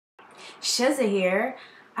Chezza here.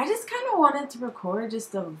 I just kind of wanted to record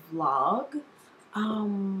just a vlog.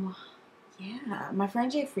 Yeah, my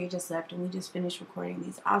friend Jay Free just left and we just finished recording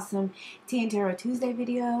these awesome Tea and Tarot Tuesday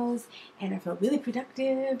videos and I felt really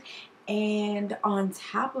productive. And on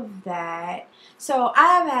top of that, so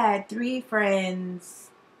I've had 3 friends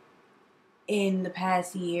in the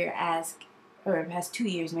past year ask, or past 2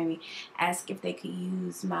 years maybe, ask if they could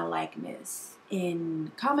use my likeness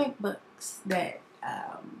in comic books that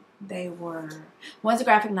they were, one's a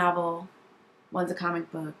graphic novel, one's a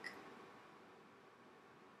comic book,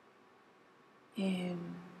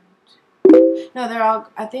 and no, they're all,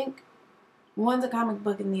 I think one's a comic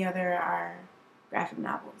book and the other are graphic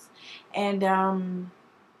novels. And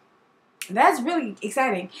that's really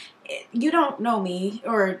exciting. You don't know me,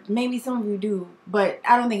 or maybe some of you do, but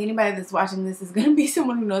I don't think anybody that's watching this is going to be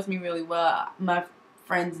someone who knows me really well. My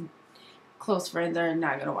friends, close friends, are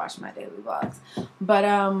not going to watch my daily vlogs. But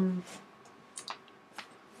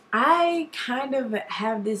I kind of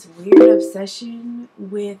have this weird obsession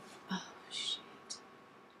with, oh shit,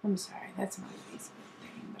 I'm sorry, that's my Facebook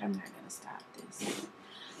thing, but I'm not going to stop this.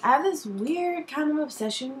 I have this weird kind of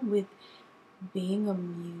obsession with being a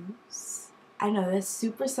muse. I know that's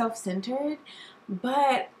super self-centered,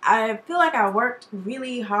 but I feel like I worked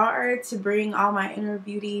really hard to bring all my inner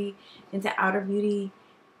beauty into outer beauty,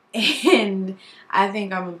 and I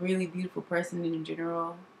think I'm a really beautiful person in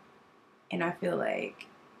general, and I feel like,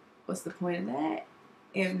 what's the point of that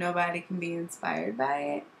if nobody can be inspired by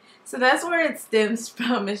it? So that's where it stems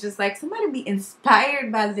from. It's just like, somebody be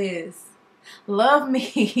inspired by this. Love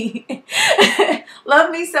me. Love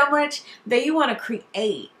me so much that you want to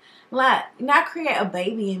create. Like, not create a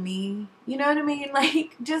baby in me. You know what I mean?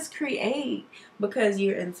 Like, just create because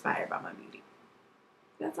you're inspired by my beauty.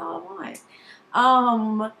 That's all I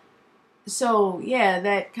want. So yeah,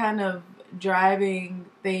 that kind of driving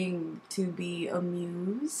thing to be a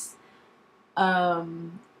muse,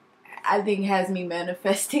 I think has me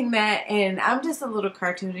manifesting that, and I'm just a little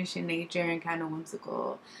cartoonish in nature and kind of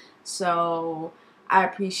whimsical. So I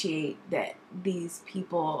appreciate that these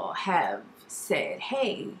people have said,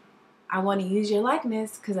 hey, I want to use your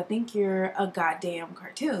likeness because I think you're a goddamn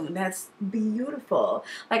cartoon. That's beautiful.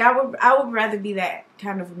 Like, I would rather be that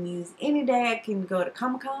kind of a muse any day. I can go to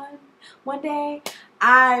Comic-Con one day.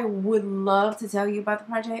 I would love to tell you about the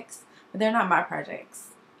projects, but they're not my projects.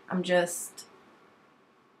 I'm just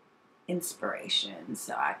inspiration,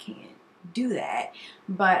 so I can't do that.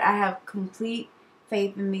 But I have complete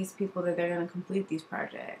faith in these people that they're going to complete these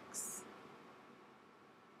projects.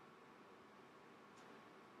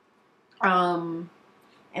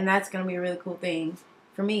 And that's going to be a really cool thing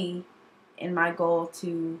for me in my goal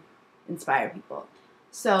to inspire people.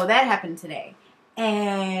 So that happened today.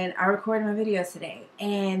 And I recorded my videos today.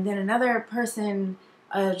 And then another person,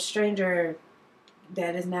 a stranger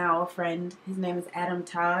that is now a friend, his name is Adam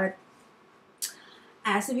Todd,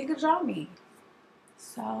 asked if he could draw me.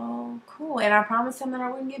 So cool. And I promised him that I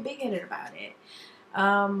wouldn't get big-headed about it.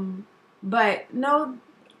 But no,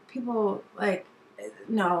 people, like,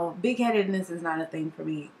 no, big-headedness is not a thing for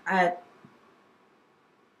me. I'm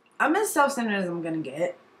as self-centered as I'm gonna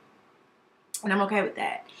get, and I'm okay with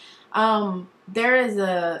that. There is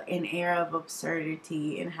an air of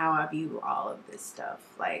absurdity in how I view all of this stuff.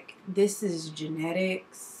 Like, this is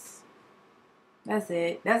genetics. That's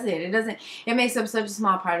it. That's it. It makes up such a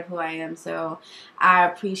small part of who I am. So I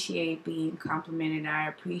appreciate being complimented. I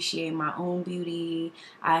appreciate my own beauty.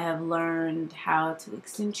 I have learned how to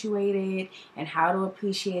accentuate it and how to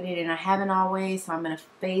appreciate it. And I haven't always. So I'm in a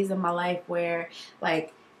phase of my life where,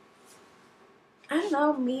 like, I don't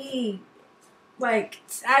know, me, like,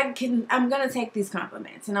 I'm going to take these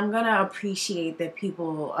compliments and I'm going to appreciate that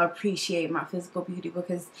people appreciate my physical beauty,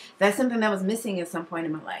 because that's something that was missing at some point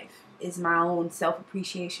in my life, is my own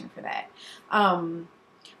self-appreciation for that.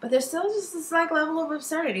 But there's still just this, like, level of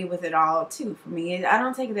absurdity with it all, too, for me. I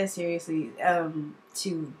don't take it that seriously,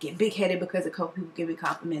 to get big-headed because a couple people give me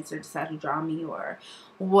compliments or decide to draw me or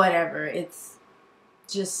whatever. It's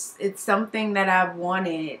something that I've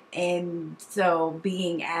wanted, and so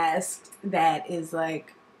being asked that is,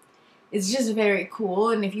 like, it's just very cool.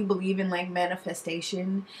 And if you believe in, like,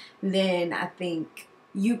 manifestation, then I think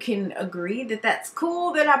you can agree that that's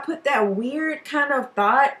cool that I put that weird kind of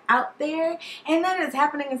thought out there, and that it's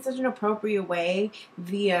happening in such an appropriate way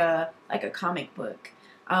via, like, a comic book,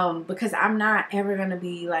 because I'm not ever gonna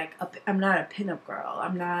be like I'm not a pinup girl.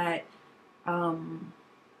 I'm not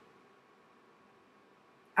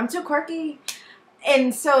I'm too quirky.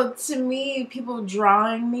 And so to me, people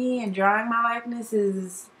drawing me and drawing my likeness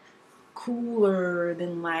is cooler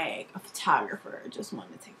than, like, a photographer just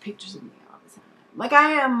wanting to take pictures of me all the time. Like,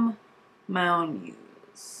 I am my own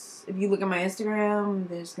muse. If you look at my Instagram,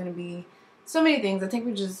 there's gonna be so many things. I take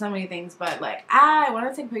pictures of so many things, but like when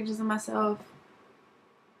I take pictures of myself,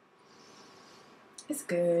 it's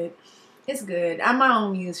good. It's good. I'm my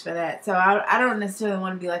own muse for that. So I don't necessarily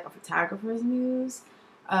want to be like a photographer's muse.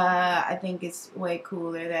 I think it's way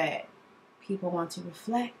cooler that people want to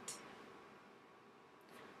reflect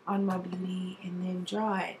on my beauty and then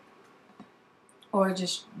draw it. Or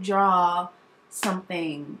just draw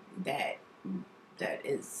something that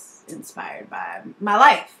is inspired by my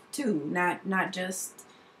life too, not just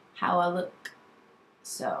how I look.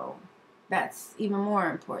 So that's even more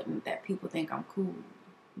important, that people think I'm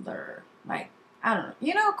cooler. Like, I don't know,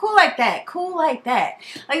 you know, cool like that. Like,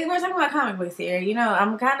 we're talking about comic books here, you know.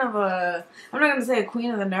 I'm kind of I'm not gonna say a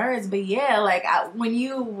queen of the nerds, but yeah, like when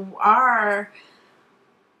you are,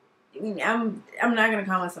 I'm not gonna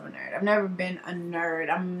call myself a nerd. I've never been a nerd.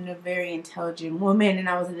 I'm a very intelligent woman, and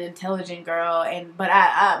I was an intelligent girl. But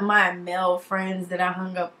my male friends that I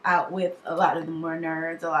hung out with, a lot of them were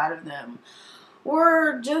nerds. A lot of them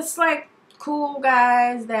were just like cool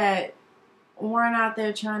guys that weren't out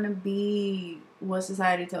there trying to be what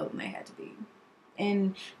society told them they had to be,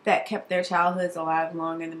 and that kept their childhoods alive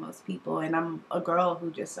longer than most people. And I'm a girl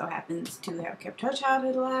who just so happens to have kept her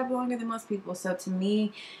childhood alive longer than most people. So to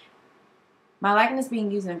me, my likeness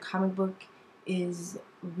being used in a comic book is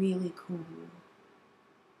really cool.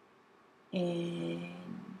 And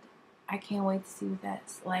I can't wait to see what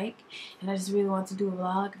that's like. And I just really want to do a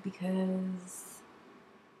vlog because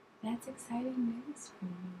that's exciting news for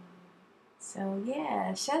me. So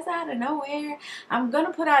yeah, Chezza out of nowhere. I'm going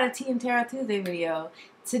to put out a Tea and Tarot Tuesday video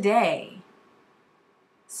today.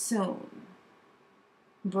 Soon.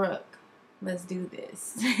 Brooke. Let's do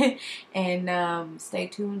this. And stay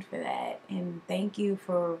tuned for that. And thank you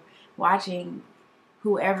for watching,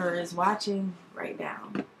 whoever is watching right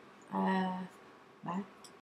now.